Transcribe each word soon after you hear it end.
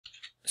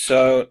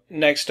So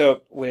next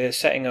up, we're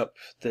setting up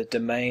the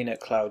domain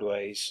at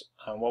Cloudways,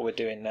 and what we're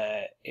doing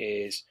there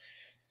is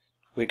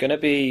we're going to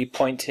be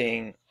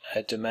pointing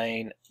a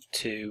domain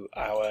to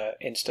our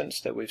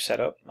instance that we've set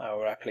up,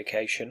 our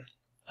application.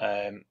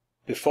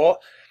 Before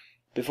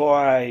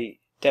I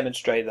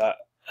demonstrate that,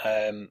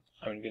 I'm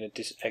going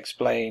to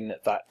explain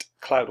that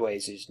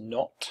Cloudways is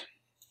not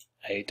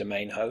a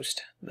domain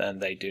host, and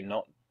they do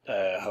not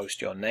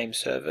host your name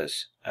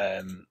servers,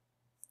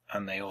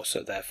 and they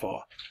also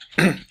therefore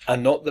are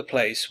not the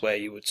place where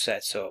you would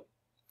set up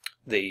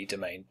the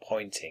domain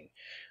pointing.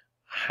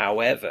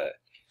 However,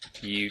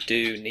 you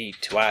do need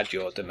to add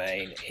your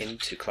domain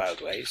into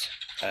Cloudways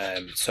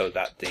so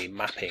that the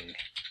mapping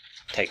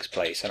takes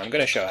place, and I'm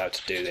going to show how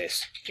to do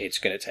this. It's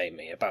going to take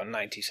me about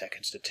 90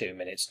 seconds to 2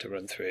 minutes to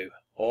run through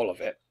all of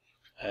it,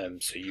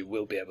 so you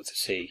will be able to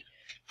see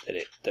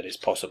that it's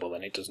possible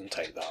and it doesn't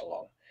take that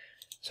long.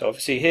 So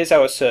obviously here's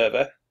our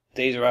server,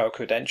 these are our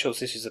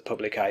credentials, this is the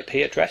public IP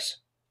address,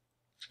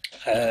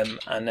 and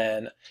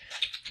then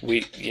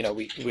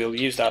we'll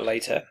use that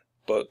later.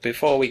 But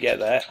before we get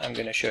there, I'm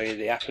going to show you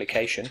the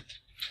application.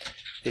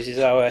 This is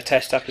our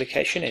test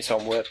application, it's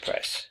on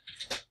WordPress.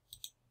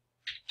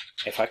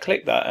 If I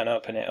click that and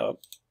open it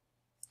up,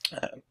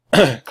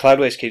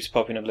 Cloudways keeps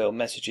popping up little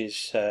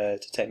messages to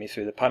take me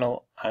through the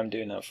panel. I'm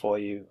doing that for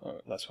you,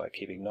 that's why I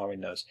keep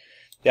ignoring those.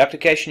 The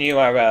application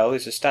URL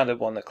is a standard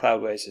one that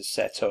Cloudways has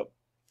set up.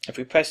 If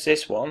we press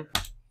this one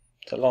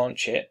to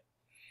launch it,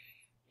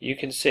 you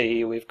can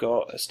see we've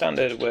got a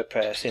standard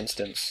WordPress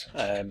instance.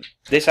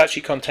 This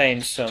actually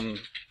contains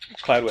some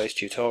Cloudways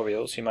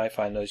tutorials, you might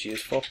find those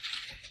useful.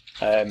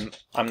 I'm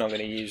not going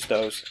to use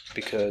those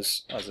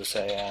because, as I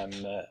say, I'm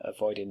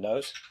avoiding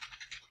those.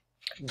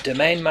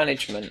 Domain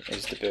management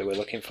is the bit we're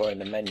looking for in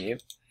the menu,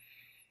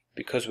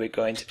 because we're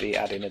going to be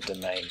adding a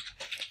domain.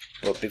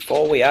 But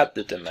before we add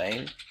the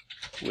domain,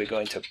 we're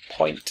going to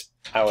point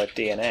our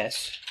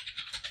DNS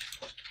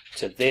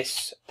to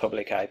this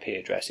public IP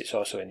address. It's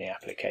also in the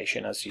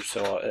application. As you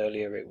saw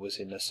earlier, it was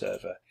in the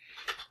server.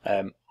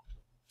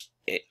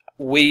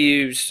 We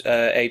use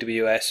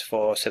AWS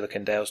for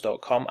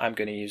silicondales.com. I'm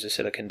going to use a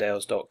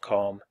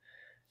silicondales.com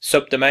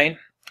subdomain,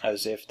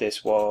 as if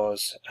this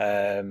was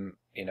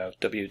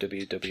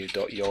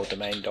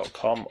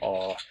www.yourdomain.com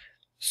or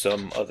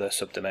some other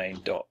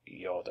subdomain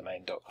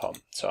 .yourdomain.com.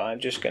 So I'm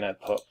just going to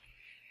put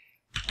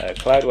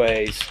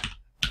Cloudways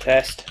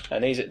test,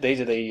 and these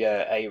are the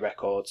A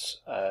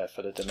records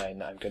for the domain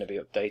that I'm going to be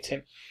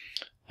updating.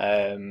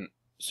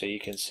 So you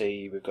can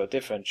see we've got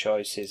different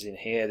choices in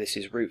here. This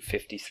is Route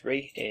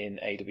 53 in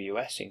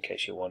AWS, in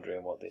case you're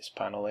wondering what this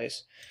panel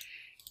is.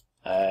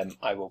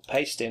 I will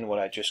paste in what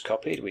I just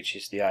copied, which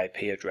is the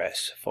IP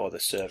address for the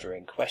server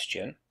in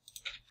question.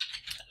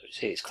 So you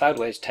see it's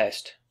Cloudways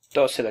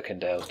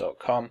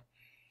test.silicondales.com.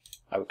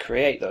 I will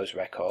create those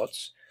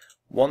records.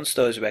 Once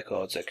those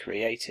records are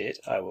created,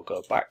 I will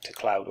go back to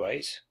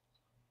Cloudways,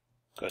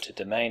 go to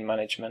domain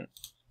management,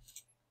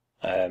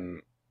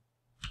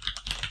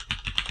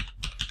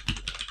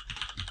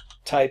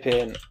 type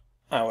in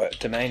our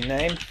domain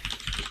name.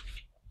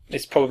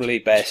 It's probably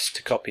best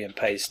to copy and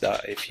paste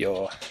that if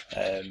you're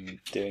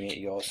doing it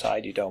your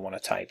side. You don't want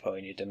to typo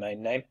in your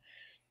domain name,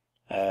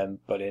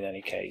 but in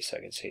any case I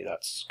can see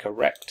that's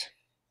correct.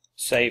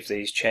 Save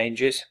these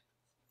changes,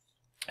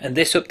 and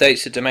this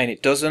updates the domain.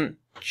 It doesn't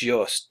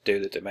just do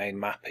the domain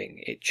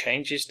mapping, it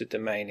changes the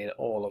domain in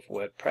all of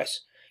WordPress.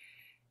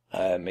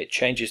 It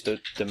changes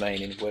the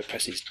domain in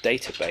WordPress's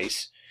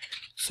database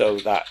so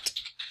that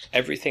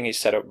everything is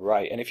set up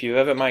right. And if you've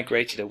ever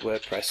migrated a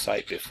WordPress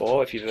site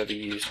before, if you've ever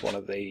used one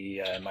of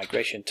the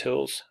migration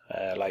tools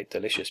like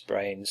Delicious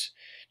Brains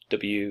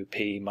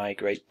WP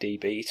Migrate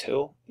DB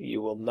tool,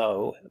 you will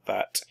know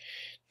that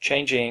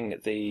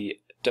changing the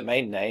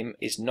domain name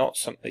is not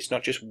something. It's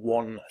not just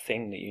one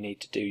thing that you need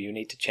to do. You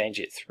need to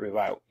change it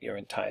throughout your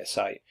entire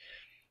site.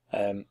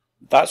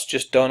 That's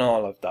just done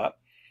all of that.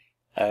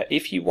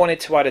 If you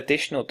wanted to add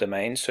additional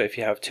domains, so if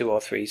you have 2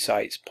 or 3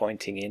 sites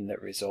pointing in that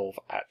resolve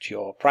at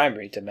your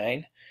primary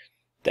domain,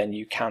 then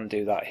you can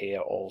do that here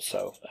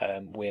also.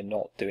 We're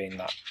not doing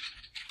that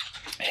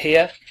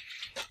here,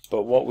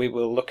 but what we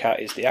will look at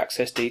is the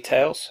access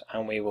details,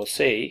 and we will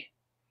see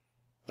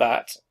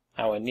that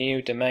our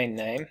new domain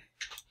name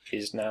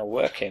is now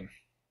working.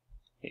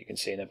 You can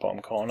see in the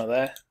bottom corner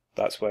there,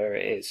 that's where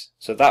it is.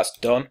 So that's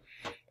done.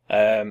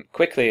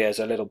 Quickly, as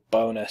a little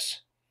bonus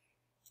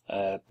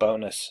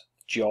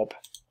job,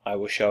 I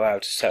will show how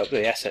to set up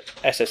the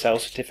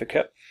SSL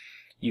certificate.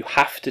 You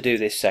have to do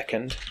this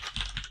second,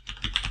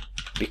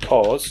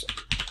 because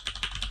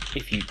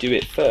if you do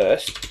it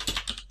first,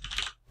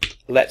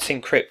 Let's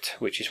Encrypt,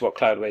 which is what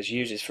Cloudways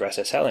uses for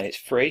SSL, and it's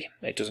free,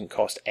 it doesn't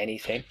cost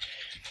anything.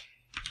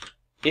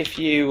 If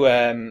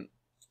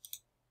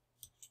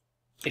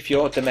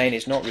your domain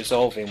is not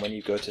resolving when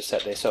you go to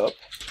set this up,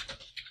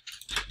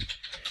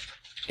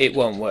 it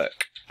won't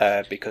work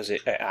because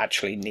it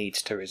actually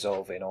needs to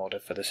resolve in order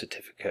for the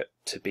certificate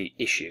to be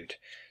issued.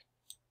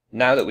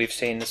 Now that we've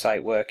seen the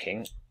site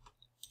working,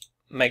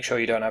 make sure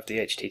you don't have the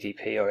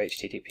HTTP or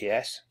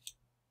HTTPS.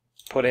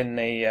 Put in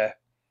the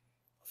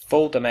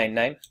full domain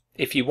name.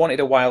 If you wanted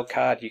a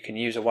wildcard, you can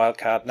use a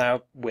wildcard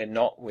now. We're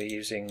not. We're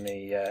using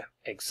the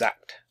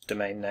exact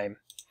domain name.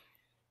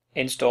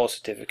 Install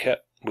certificate.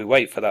 We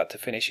wait for that to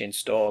finish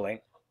installing.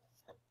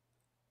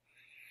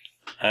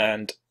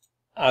 And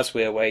as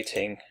we're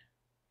waiting,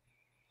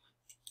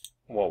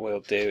 what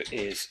we'll do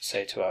is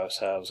say to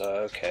ourselves,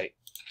 okay,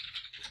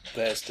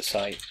 there's the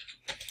site.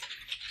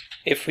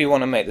 If we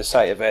want to make the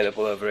site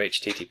available over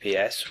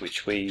HTTPS,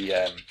 which we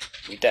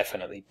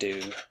definitely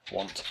do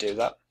want to do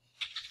that,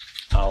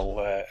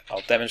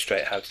 I'll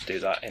demonstrate how to do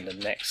that in the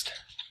next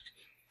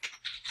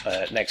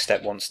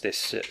step once this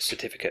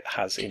certificate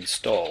has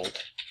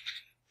installed,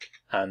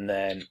 and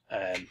then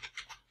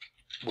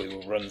we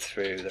will run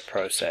through the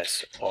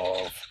process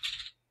of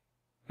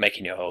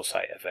making your whole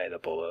site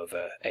available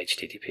over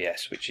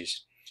HTTPS, which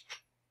is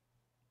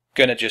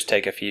going to just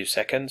take a few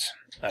seconds.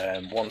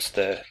 Once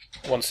the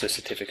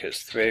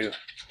certificate's through,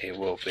 it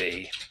will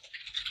be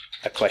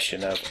a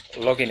question of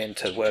logging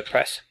into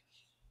WordPress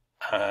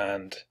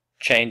and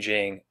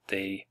changing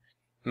the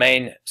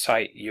main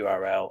site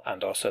URL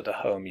and also the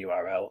home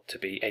URL to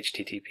be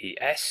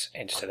HTTPS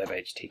instead of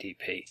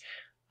HTTP,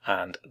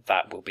 and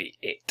that will be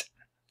it.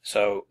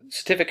 So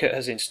certificate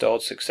has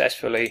installed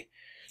successfully.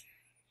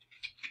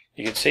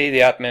 You can see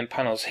the admin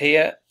panels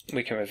here.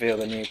 We can reveal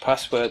the new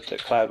password that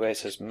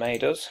Cloudways has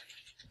made us,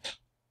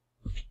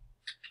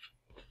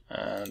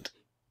 and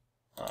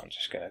I'm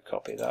just going to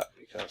copy that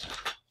because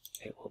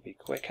it will be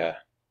quicker.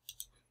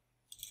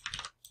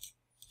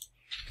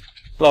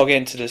 Log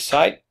into the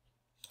site.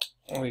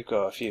 We've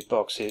got a few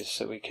boxes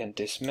that we can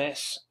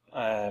dismiss.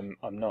 I'm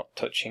not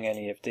touching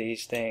any of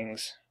these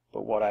things,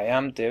 but what I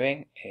am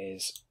doing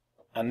is,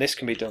 and this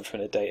can be done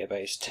from a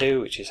database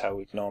too, which is how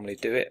we'd normally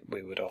do it.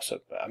 We would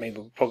also,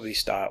 we'll probably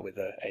start with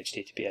a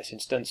HTTPS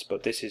instance,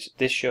 but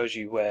this shows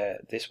you where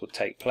this will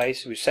take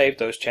place. We've saved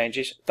those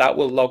changes. That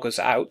will log us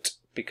out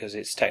because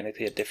it's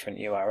technically a different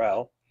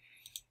URL,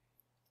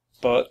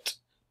 but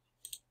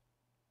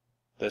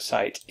the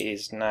site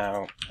is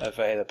now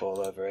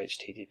available over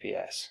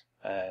HTTPS,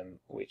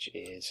 which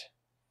is,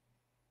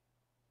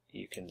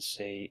 you can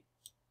see,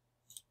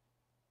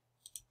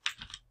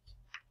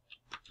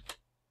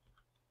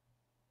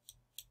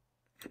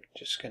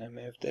 just going to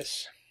move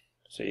this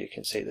so you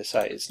can see the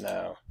site is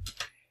now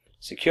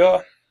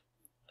secure,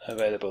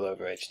 available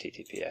over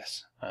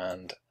HTTPS,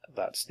 and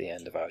that's the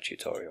end of our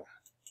tutorial.